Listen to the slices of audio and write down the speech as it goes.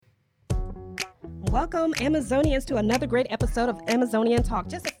Welcome, Amazonians, to another great episode of Amazonian Talk.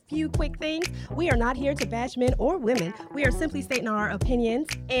 Just a few quick things. We are not here to bash men or women. We are simply stating our opinions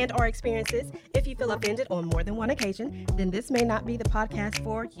and our experiences. If you feel offended on more than one occasion, then this may not be the podcast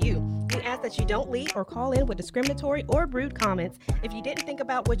for you. We ask that you don't leave or call in with discriminatory or rude comments. If you didn't think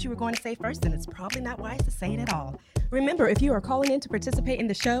about what you were going to say first, then it's probably not wise to say it at all. Remember, if you are calling in to participate in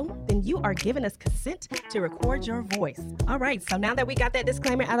the show, then you are giving us consent to record your voice. All right, so now that we got that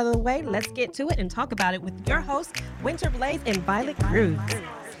disclaimer out of the way, let's get to it and talk about it with your hosts, Winter Blaze and Violet Cruz.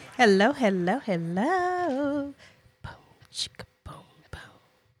 Hello, hello, hello. Boom, chicka, boom,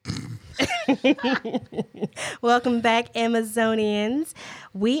 boom. Welcome back, Amazonians.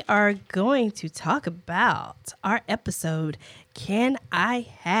 We are going to talk about our episode, Can I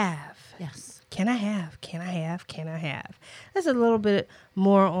Have? Yes. Can I have? That's a little bit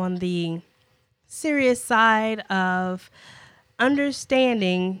more on the serious side of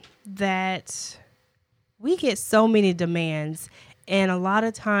understanding that we get so many demands, and a lot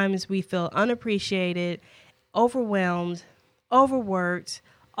of times we feel unappreciated, overwhelmed, overworked,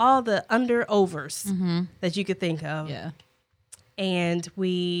 all the under-overs that you could think of. Yeah. And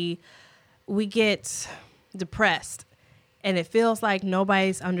we get depressed. And it feels like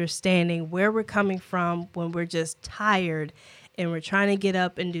nobody's understanding where we're coming from when we're just tired and we're trying to get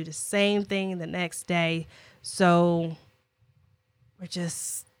up and do the same thing the next day. So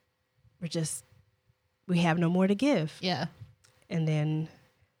we have no more to give. Yeah. And then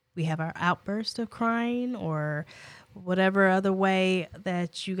we have our outburst of crying or whatever other way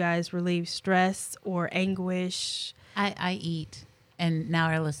that you guys relieve stress or anguish. I eat. And now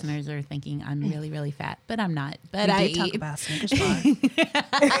our listeners are thinking I'm really, really fat, but I'm not. But we I did talk eat. about Snickers bar.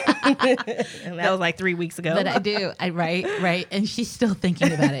 And that was like 3 weeks ago. But I do. Right. And she's still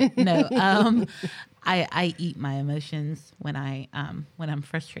thinking about it. No. I eat my emotions when I'm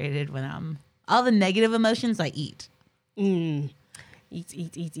frustrated, when I'm all the negative emotions I eat. Eat.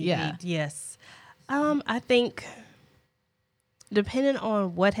 Yeah. Eat. Yes. I think depending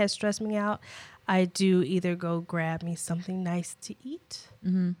on what has stressed me out, I do either go grab me something nice to eat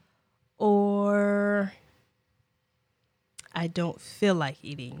or I don't feel like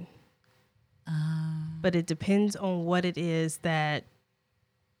eating. But it depends on what it is that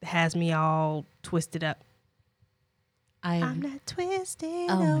has me all twisted up. I'm not twisted.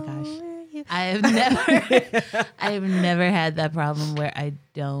 Oh my gosh. I have never had that problem where I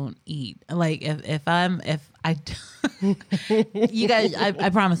don't eat. Like if I you guys, I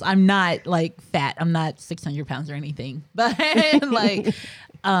promise I'm not like fat. I'm not 600 pounds or anything, but like,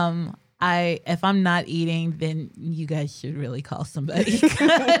 if I'm not eating, then you guys should really call somebody.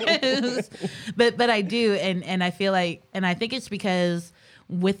 But I do. And I feel like, and I think it's because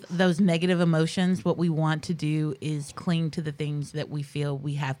with those negative emotions, what we want to do is cling to the things that we feel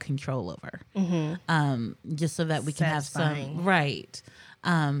we have control over, just so that we can have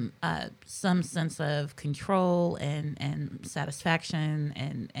some sense of control and satisfaction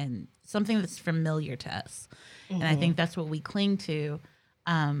and something that's familiar to us. And I think that's what we cling to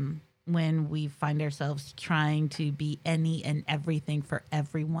when we find ourselves trying to be any and everything for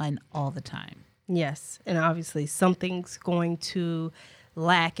everyone all the time. Yes, and obviously something's going to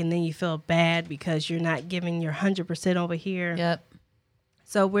lack, and then you feel bad because you're not giving your 100% over here. Yep.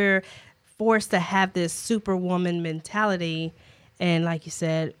 So we're forced to have this superwoman mentality, and like you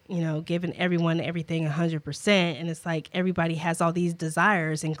said, giving everyone everything 100%, and it's like everybody has all these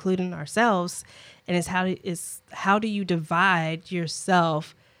desires, including ourselves, and it's how do you divide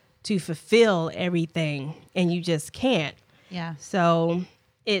yourself to fulfill everything, and you just can't. Yeah. So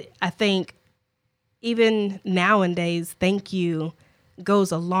I think even nowadays, thank you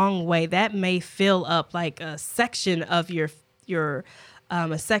goes a long way. That may fill up like a section of your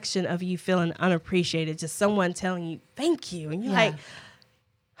a section of you feeling unappreciated. Just someone telling you thank you, and you're like,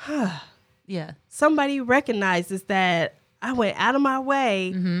 yeah. Somebody recognizes that I went out of my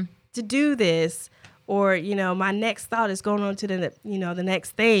way to do this, or my next thought is going on to the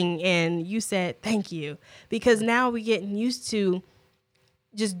next thing, and you said thank you, because now we're getting used to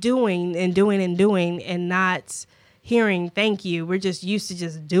just doing and not hearing thank you. We're just used to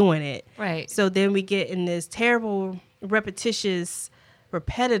just doing it. Right. So then we get in this terrible, repetitious,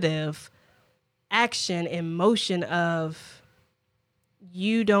 repetitive action and motion of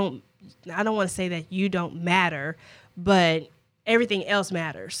I don't want to say that you don't matter, but everything else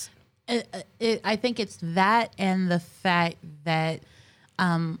matters. I think it's that, and the fact that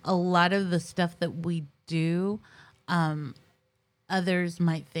a lot of the stuff that we do, others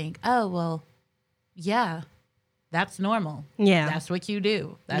might think, oh, well, yeah, that's normal. Yeah. That's what you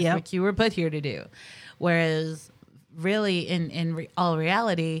do. That's what you were put here to do. Whereas really, all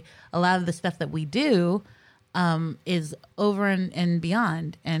reality, a lot of the stuff that we do is over and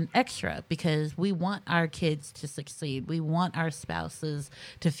beyond and extra, because we want our kids to succeed. We want our spouses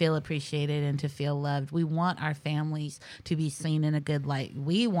to feel appreciated and to feel loved. We want our families to be seen in a good light.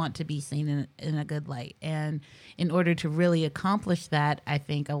 We want to be seen in a good light. And in order to really accomplish that, I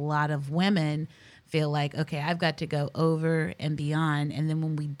think a lot of women feel like, okay, I've got to go over and beyond. And then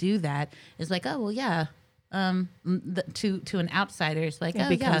when we do that, it's like, oh, well, yeah. To an outsider, it's like, it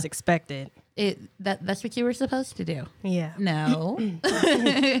becomes expected. That's what you were supposed to do. Yeah. No.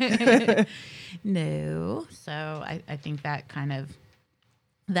 No. So I think that kind of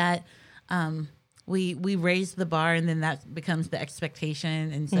that we raise the bar, and then that becomes the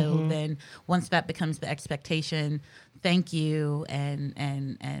expectation. And so then once that becomes the expectation, thank you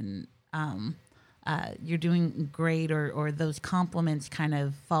and you're doing great, or those compliments kind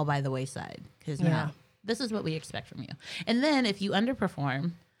of fall by the wayside, because now this is what we expect from you. And then if you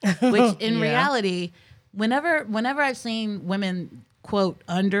underperform, which in reality, whenever I've seen women quote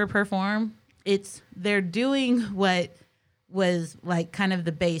underperform, they're doing what was like kind of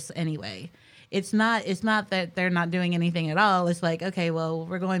the base anyway. It's not that they're not doing anything at all. It's like, okay, well,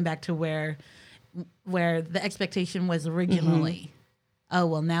 we're going back to where the expectation was originally. Oh,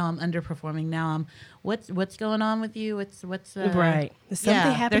 well, now I'm underperforming. Now I'm what's going on with you? What's right? There's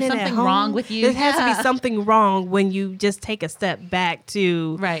something happening. There's something at home. wrong with you. There has to be something wrong when you just take a step back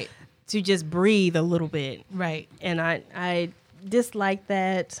to just breathe a little bit. Right. And I dislike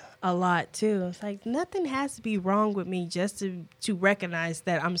that a lot too. It's like nothing has to be wrong with me just to recognize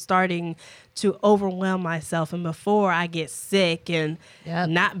that I'm starting to overwhelm myself, and before I get sick and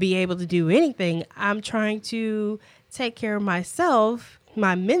not be able to do anything, I'm trying to take care of myself,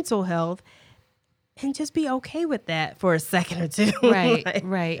 my mental health, and just be okay with that for a second or two. Right,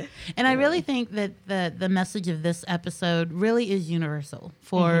 right. And I really think that the message of this episode really is universal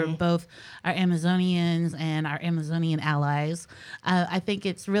for both our Amazonians and our Amazonian allies. I think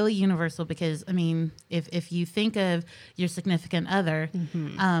it's really universal because, I mean, if you think of your significant other,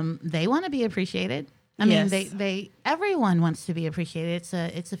 they want to be appreciated. I mean, they everyone wants to be appreciated.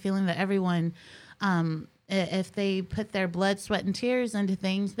 It's a feeling that everyone, if they put their blood, sweat, and tears into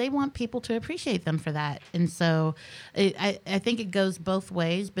things, they want people to appreciate them for that. And so I think it goes both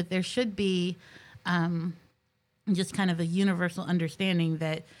ways, but there should be just kind of a universal understanding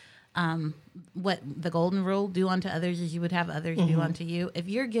that what the golden rule, do unto others as you would have others do unto you. If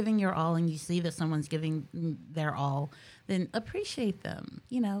you're giving your all and you see that someone's giving their all, then appreciate them.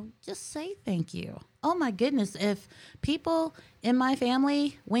 You know, just say thank you. Oh my goodness, if people in my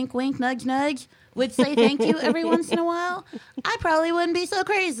family, wink, wink, nudge, nudge, would say thank you every once in a while, I probably wouldn't be so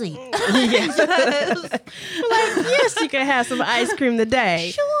crazy. Yes, you can have some ice cream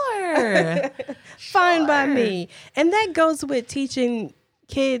today. Sure. Fine by me. And that goes with teaching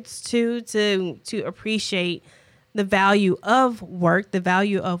kids too, to appreciate the value of work, the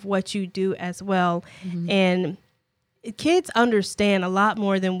value of what you do as well. And kids understand a lot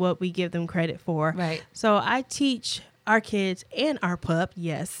more than what we give them credit for. Right. So I teach our kids and our pup,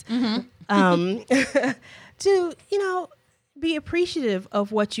 yes, to, be appreciative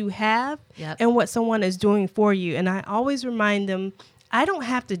of what you have and what someone is doing for you. And I always remind them, I don't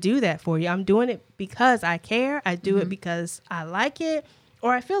have to do that for you. I'm doing it because I care. I do it because I like it,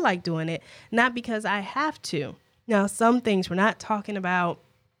 or I feel like doing it, not because I have to. Now, some things we're not talking about,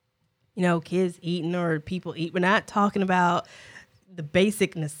 kids eating or people eat. We're not talking about the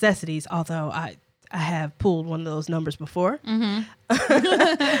basic necessities, although I have pulled one of those numbers before.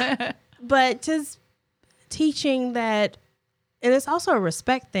 But just teaching that, and it's also a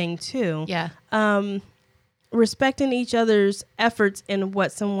respect thing too. Yeah. Respecting each other's efforts in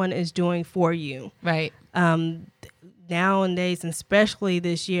what someone is doing for you. Right. Nowadays, and especially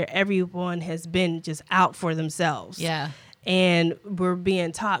this year, everyone has been just out for themselves. Yeah. And we're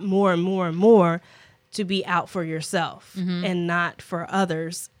being taught more and more and more to be out for yourself and not for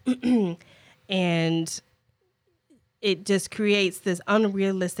others. And it just creates this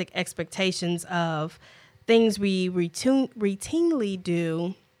unrealistic expectations of things we routinely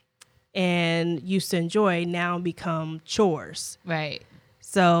do and used to enjoy now become chores. Right.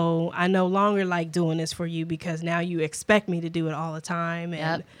 So I no longer like doing this for you because now you expect me to do it all the time.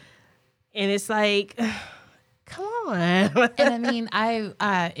 And and it's like, come on. And I mean,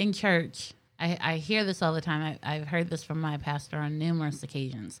 in church, I hear this all the time. I've heard this from my pastor on numerous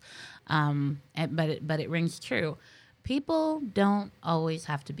occasions. But it rings true. People don't always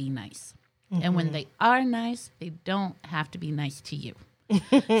have to be nice. And when they are nice, they don't have to be nice to you.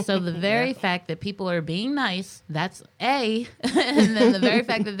 So the very fact that people are being nice, that's A. And then the very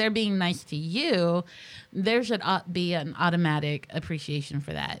fact that they're being nice to you, there should be an automatic appreciation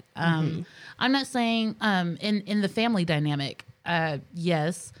for that. I'm not saying in the family dynamic,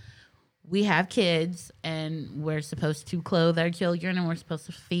 yes, we have kids and we're supposed to clothe our children and we're supposed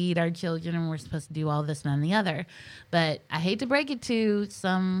to feed our children and we're supposed to do all this and the other. But I hate to break it to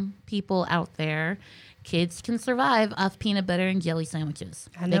some people out there, kids can survive off peanut butter and jelly sandwiches.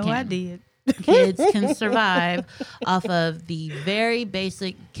 I know I did. Kids can survive off of the very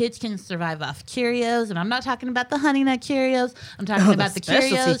basic. Kids can survive off Cheerios, and I'm not talking about the Honey Nut Cheerios. I'm talking about the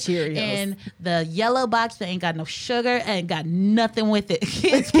Cheerios and the yellow box that ain't got no sugar and got nothing with it.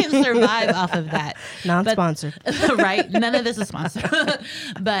 Kids can survive off of that. Non-sponsored. Right? None of this is sponsored.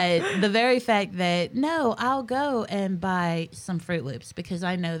 But the very fact that, no, I'll go and buy some Fruit Loops because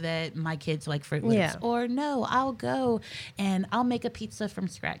I know that my kids like Fruit Loops. Yeah. Or no, I'll go and I'll make a pizza from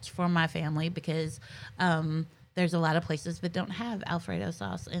scratch for my family because there's a lot of places that don't have Alfredo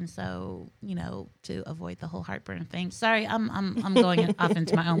sauce, and so to avoid the whole heartburn thing. Sorry, I'm going off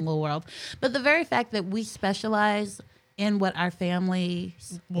into my own little world, but the very fact that we specialize in what our family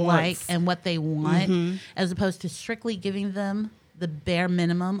like and what they want, as opposed to strictly giving them the bare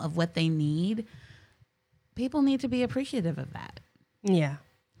minimum of what they need, people need to be appreciative of that. Yeah.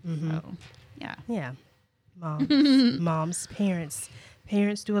 So, yeah. Yeah. Moms, parents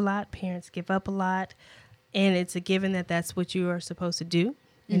do a lot. Parents give up a lot. And it's a given that that's what you are supposed to do,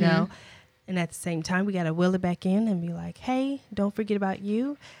 you know. And at the same time, we got to will it back in and be like, hey, don't forget about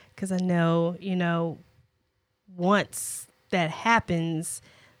you. Because I know, once that happens,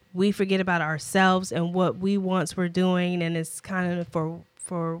 we forget about ourselves and what we once were doing. And it's kind of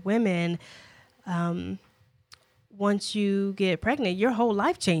for women, once you get pregnant, your whole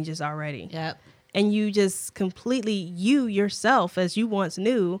life changes already. Yep. And you just completely, you yourself, as you once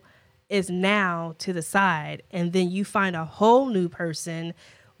knew, is now to the side. And then you find a whole new person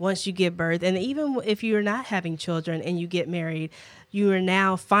once you give birth. And even if you're not having children and you get married, you are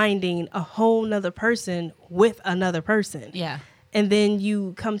now finding a whole nother person with another person. Yeah. And then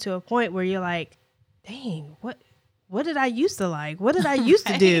you come to a point where you're like, dang, what did I used to like? What did I used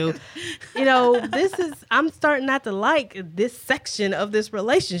to do? I'm starting not to like this section of this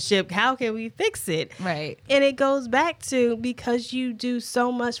relationship. How can we fix it? Right. And it goes back to because you do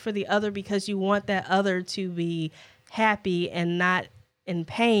so much for the other because you want that other to be happy and not in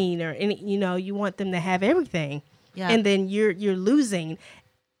pain or any, you want them to have everything. Yeah. And then you're losing.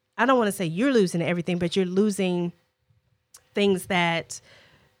 I don't want to say you're losing everything, but you're losing things that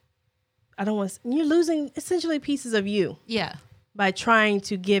you're losing essentially pieces of you. Yeah. By trying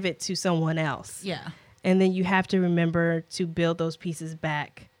to give it to someone else. Yeah. And then you have to remember to build those pieces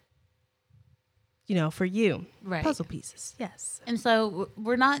back, for you. Right. Puzzle pieces. Yes. And so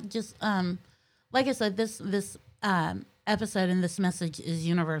we're not just, like I said, this episode and this message is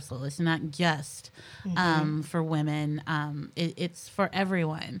universal. It's not just for women. It's for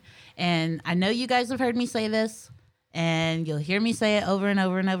everyone. And I know you guys have heard me say this, and you'll hear me say it over and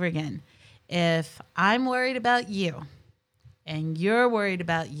over and over again. If I'm worried about you and you're worried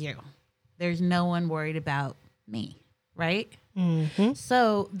about you, there's no one worried about me, right? Mm-hmm.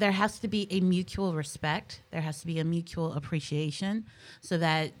 So there has to be a mutual respect. There has to be a mutual appreciation so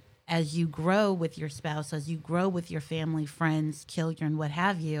that as you grow with your spouse, as you grow with your family, friends, children, what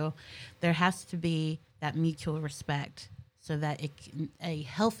have you, there has to be that mutual respect so that a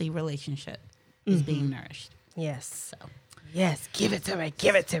healthy relationship is being nourished. Yes. So. Yes, give it to me,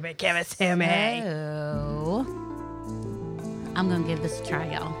 give it to me, give it to me. So, I'm going to give this a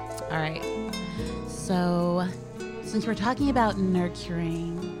try, y'all. All right. So, since we're talking about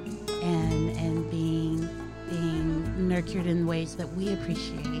nurturing and being nurtured in ways that we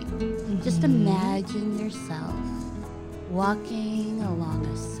appreciate, just imagine yourself walking along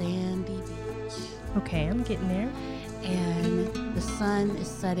a sandy beach. Okay, I'm getting there. And the sun is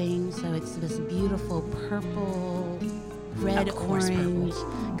setting, so it's this beautiful purple, red, orange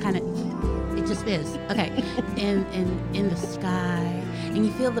kind of. It just is. Okay. in the sky, and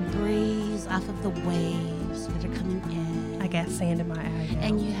you feel the breeze off of the waves that are coming in. I got sand in my eye now.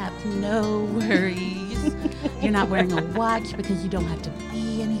 And you have no worries. You're not wearing a watch because you don't have to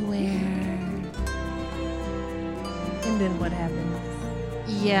be anywhere. And then what happens?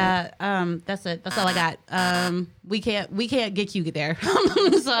 Yeah, that's it. That's all I got. We can't get you there.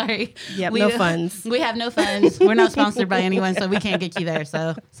 I'm sorry. Yep, no funds. We have no funds. We're not sponsored by anyone, so we can't get you there.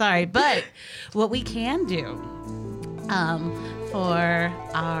 So sorry. But what we can do for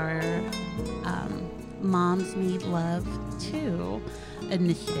our Moms Need Love 2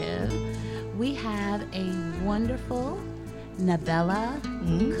 initiative, we have a wonderful Nabella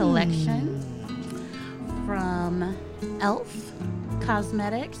collection from Elf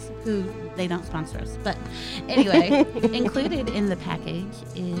Cosmetics, who they don't sponsor us. But anyway, included in the package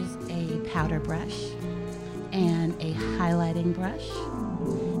is a powder brush and a highlighting brush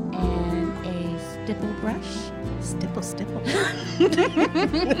and a stipple brush. Stipple.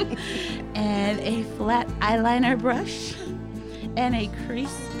 And a flat eyeliner brush and a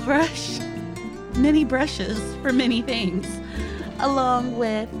crease brush. Many brushes for many things, along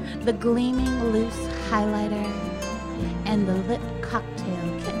with the gleaming loose highlighter and the lip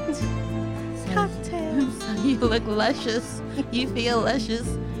cocktail kit. Cocktails. So you look luscious, you feel luscious,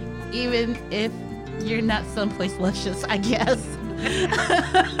 even if you're not someplace luscious, I guess.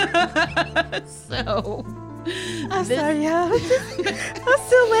 So, I'm sorry, y'all. I'm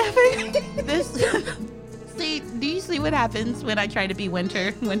still laughing. See, do you see what happens when I try to be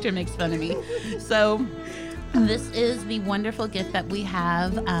Winter? Winter makes fun of me. So this is the wonderful gift that we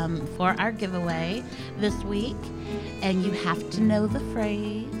have for our giveaway this week. And you have to know the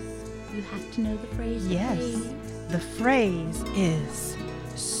phrase. You have to know the phrase. Yes. Please. The phrase is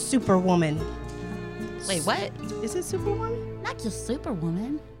Superwoman. Wait, what? Is it Superwoman? Not just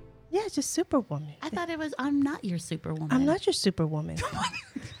Superwoman. Yeah, just Superwoman. I thought it was I'm not your Superwoman. I'm not your Superwoman.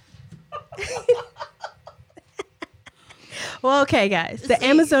 Well, okay, guys. The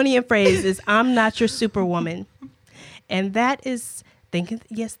Amazonian phrase is "I'm not your Superwoman," and that is think of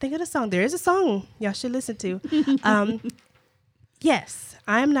the song. There is a song y'all should listen to. Yes,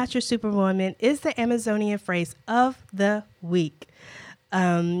 "I'm not your Superwoman" is the Amazonian phrase of the week.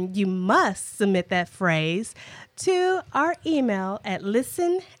 You must submit that phrase to our email at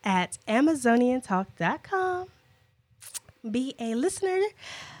listen@amazoniantalk.com. Be a listener,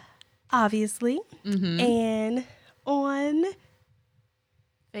 obviously, and on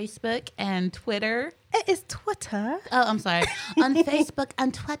Facebook and Twitter. it is Twitter. Oh, I'm sorry. On Facebook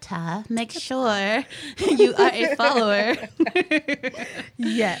and Twitter, make sure you are a follower.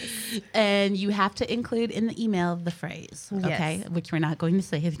 Yes. And you have to include in the email the phrase, okay? Yes. Which we're not going to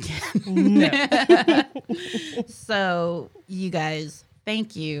say it again. No. So, you guys,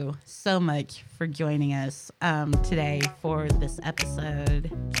 thank you so much for joining us today for this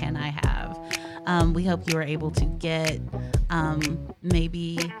episode, Can I Have? We hope you were able to get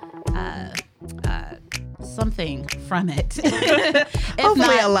maybe something from it.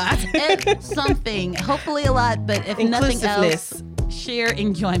 Hopefully a lot. Something. Hopefully a lot, but if nothing else, sheer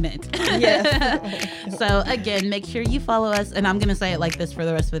enjoyment. Yes. So again, make sure you follow us, and I'm going to say it like this for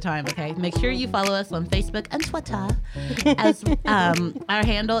the rest of the time, okay? Make sure you follow us on Facebook and Twitter, as our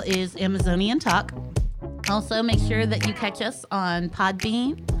handle is Amazonian Talk. Also, make sure that you catch us on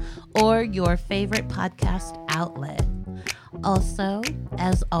Podbean or your favorite podcast outlet. Also,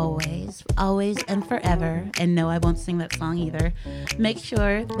 as always and forever, and no, I won't sing that song either, make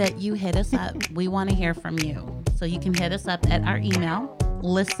sure that you hit us up. We want to hear from you. So you can hit us up at our email,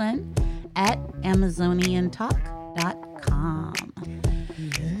 listen@amazoniantalk.com.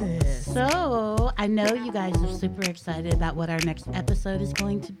 Yes. So I know you guys are super excited about what our next episode is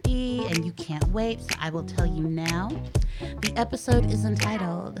going to be, and you can't wait, so I will tell you now. The episode is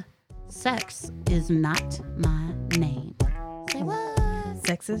entitled, Sex is Not My Name. Say what?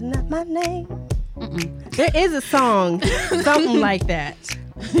 Sex is not my name. There is a song, something like that.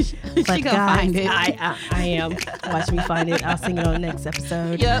 She gonna find it. I am. Watch me find it. I'll sing it on the next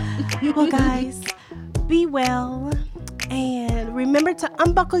episode. Yep. Well, guys, be well. And remember to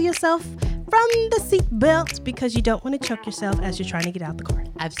unbuckle yourself from the seatbelt because you don't want to choke yourself as you're trying to get out the car.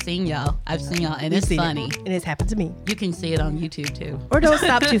 I've seen y'all, and You've it's seen funny. it. And it's happened to me. You can see it on YouTube too. Or don't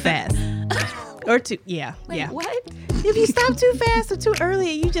stop too fast. Wait, yeah. what? If you stop too fast or too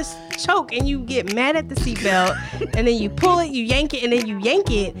early, you just choke and you get mad at the seatbelt, and then you pull it, you yank it, and then you yank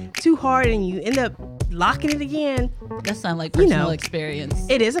it too hard and you end up locking it again. That sounds like personal experience.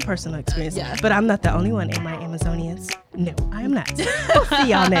 It is a personal experience, yeah. but I'm not the only one in my Amazonians. No, I am not. We'll see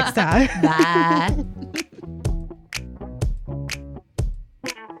y'all next time. Bye.